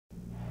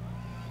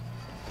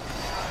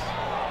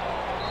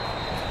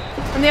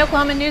From the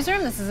Oklahoman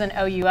newsroom, this is an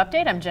OU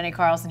update. I'm Jenny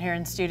Carlson here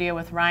in studio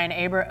with Ryan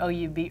Aber,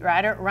 OU beat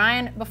writer.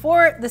 Ryan,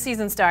 before the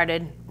season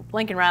started,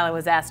 Lincoln Riley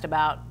was asked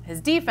about his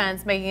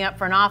defense making up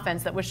for an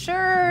offense that was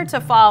sure to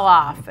fall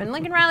off. And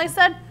Lincoln Riley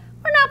said,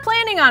 we're not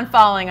planning on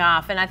falling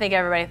off. And I think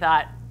everybody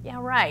thought, yeah,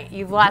 right.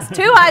 You've lost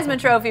 2 Heisman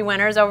Trophy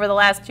winners over the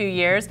last 2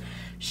 years.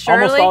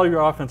 Surely, almost all of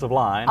your offensive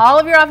line. All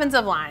of your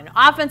offensive line,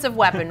 offensive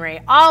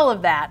weaponry, all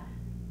of that.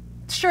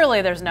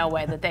 Surely there's no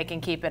way that they can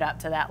keep it up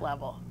to that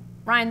level.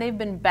 Ryan, they've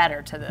been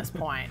better to this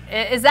point.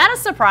 Is that a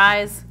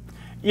surprise?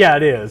 Yeah,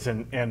 it is.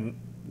 And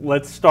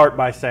let's start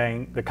by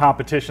saying the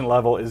competition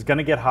level is going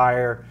to get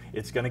higher.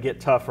 It's going to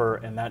get tougher.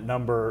 And that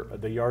number,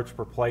 the yards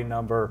per play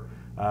number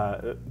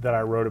that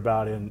I wrote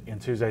about in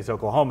Tuesday's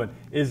Oklahoman,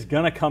 is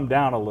going to come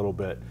down a little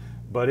bit.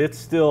 But it's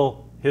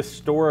still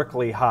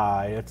historically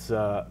high. It's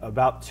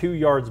about 2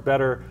 yards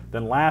better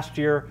than last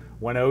year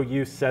when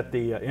OU set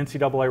the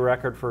NCAA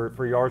record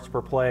for yards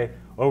per play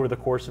over the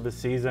course of a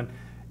season.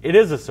 It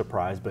is a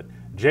surprise, but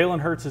Jalen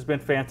Hurts has been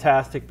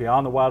fantastic,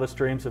 beyond the wildest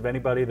dreams of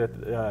anybody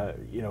that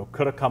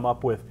could have come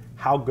up with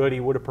how good he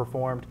would have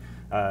performed.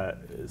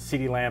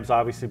 CeeDee Lamb's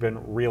obviously been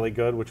really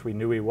good, which we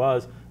knew he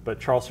was, but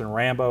Charleston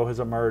Rambo has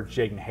emerged,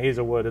 Jaden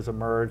Hazelwood has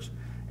emerged,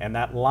 and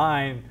that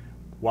line,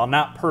 while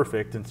not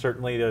perfect, and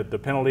certainly the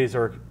penalties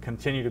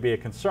continue to be a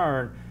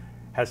concern,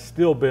 has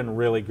still been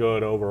really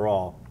good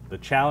overall. The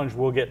challenge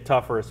will get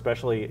tougher,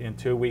 especially in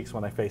 2 weeks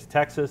when they face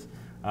Texas.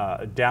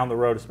 Down the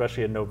road,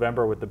 especially in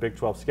November with the Big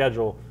 12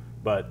 schedule.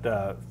 But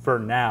for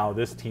now,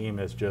 this team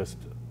is just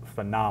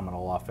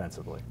phenomenal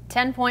offensively.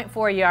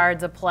 10.4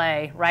 yards a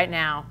play right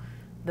now.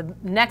 The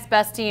next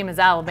best team is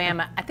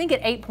Alabama. I think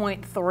at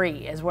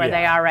 8.3 is where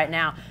they are right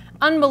now.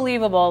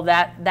 Unbelievable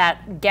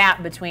that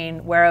gap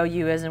between where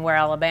OU is and where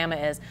Alabama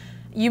is.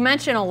 You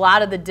mentioned a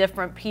lot of the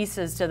different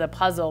pieces to the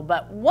puzzle,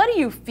 but what do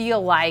you feel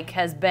like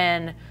has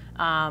been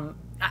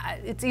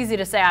it's easy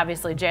to say,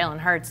 obviously, Jalen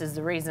Hurts is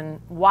the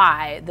reason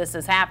why this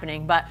is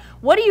happening, but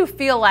what do you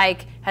feel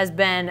like has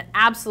been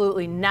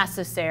absolutely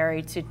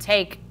necessary to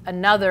take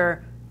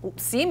another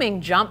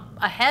seeming jump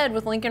ahead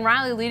with Lincoln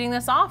Riley leading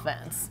this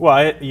offense?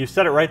 Well, you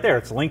said it right there.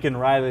 It's Lincoln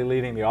Riley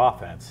leading the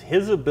offense.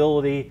 His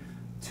ability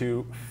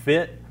to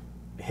fit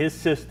his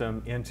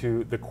system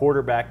into the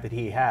quarterback that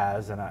he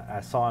has, and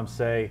I saw him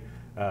say,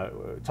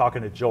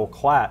 talking to Joel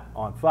Klatt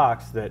on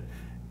Fox, that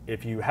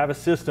if you have a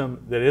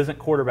system that isn't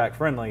quarterback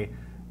friendly,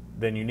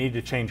 then you need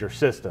to change your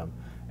system.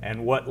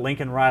 And what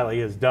Lincoln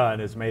Riley has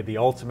done is made the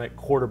ultimate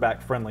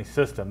quarterback-friendly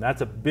system.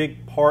 That's a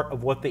big part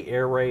of what the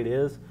air raid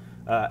is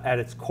at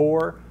its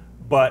core,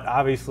 but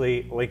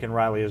obviously Lincoln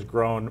Riley has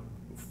grown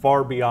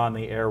far beyond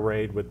the air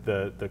raid with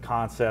the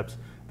concepts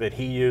that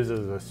he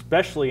uses,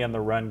 especially in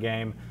the run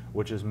game,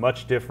 which is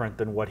much different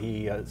than what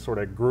he sort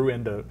of grew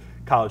into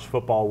college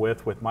football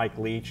with Mike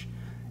Leach.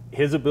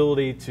 His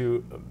ability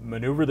to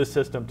maneuver the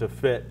system to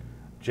fit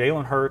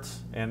Jalen Hurts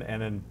and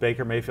then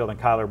Baker Mayfield and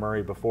Kyler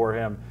Murray before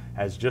him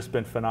has just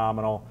been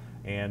phenomenal.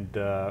 And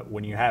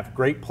when you have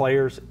great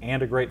players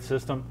and a great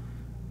system,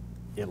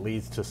 it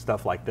leads to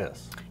stuff like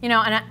this. You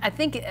know, and I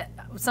think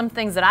some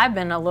things that I've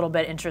been a little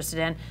bit interested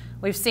in,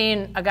 we've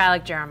seen a guy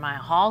like Jeremiah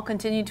Hall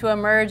continue to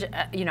emerge.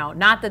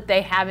 Not that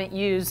they haven't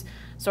used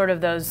sort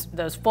of those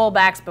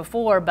fullbacks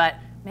before, but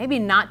maybe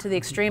not to the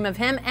extreme of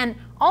him. And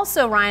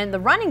also, Ryan, the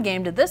running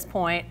game to this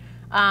point,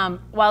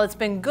 while it's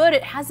been good,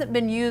 it hasn't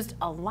been used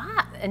a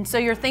lot. And so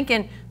you're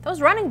thinking those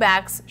running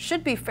backs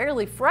should be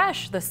fairly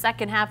fresh the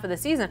second half of the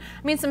season.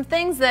 I mean, some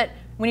things that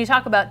when you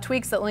talk about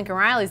tweaks that Lincoln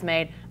Riley's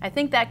made, I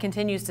think that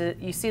continues to,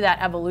 you see that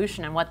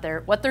evolution in what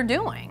they're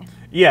doing.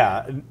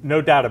 Yeah,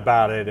 no doubt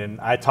about it. And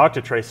I talked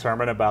to Trey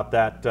Sermon about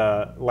that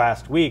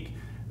last week,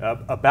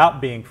 about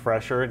being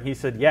fresher. And he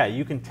said, yeah,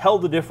 you can tell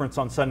the difference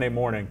on Sunday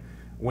morning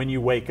when you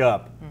wake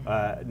up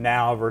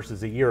now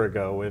versus a year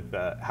ago, with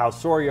how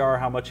sore you are,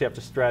 how much you have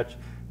to stretch,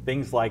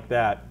 things like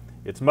that.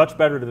 It's much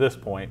better to this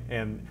point,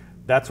 and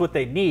that's what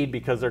they need,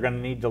 because they're going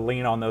to need to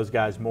lean on those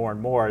guys more and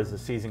more as the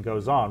season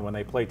goes on. When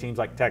they play teams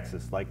like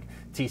Texas, like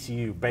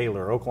TCU,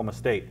 Baylor, Oklahoma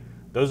State,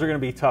 those are going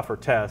to be tougher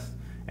tests.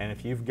 And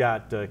if you've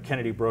got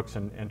Kennedy Brooks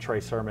and Trey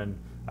Sermon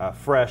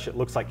fresh, it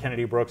looks like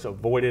Kennedy Brooks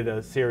avoided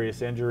a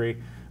serious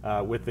injury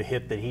with the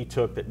hit that he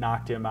took that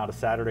knocked him out of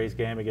Saturday's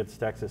game against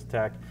Texas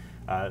Tech.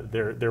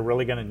 They're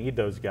really going to need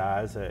those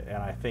guys, and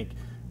I think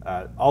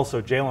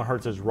also Jalen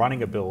Hurts'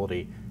 running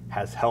ability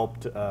has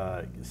helped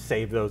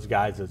save those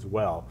guys as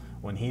well.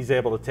 When he's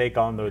able to take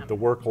on the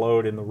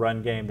workload in the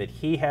run game that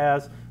he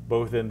has,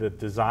 both in the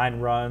design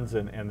runs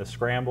and the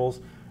scrambles,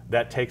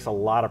 that takes a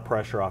lot of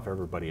pressure off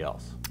everybody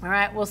else. All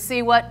right, we'll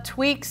see what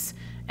tweaks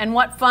and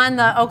what fun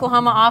the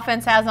Oklahoma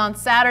offense has on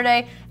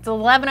Saturday. It's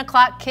 11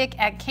 o'clock kick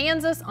at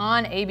Kansas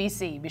on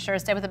ABC. Be sure to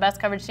stay with the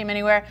best coverage team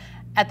anywhere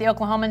at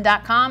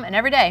theoklahoman.com and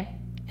every day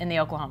in the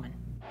Oklahoman.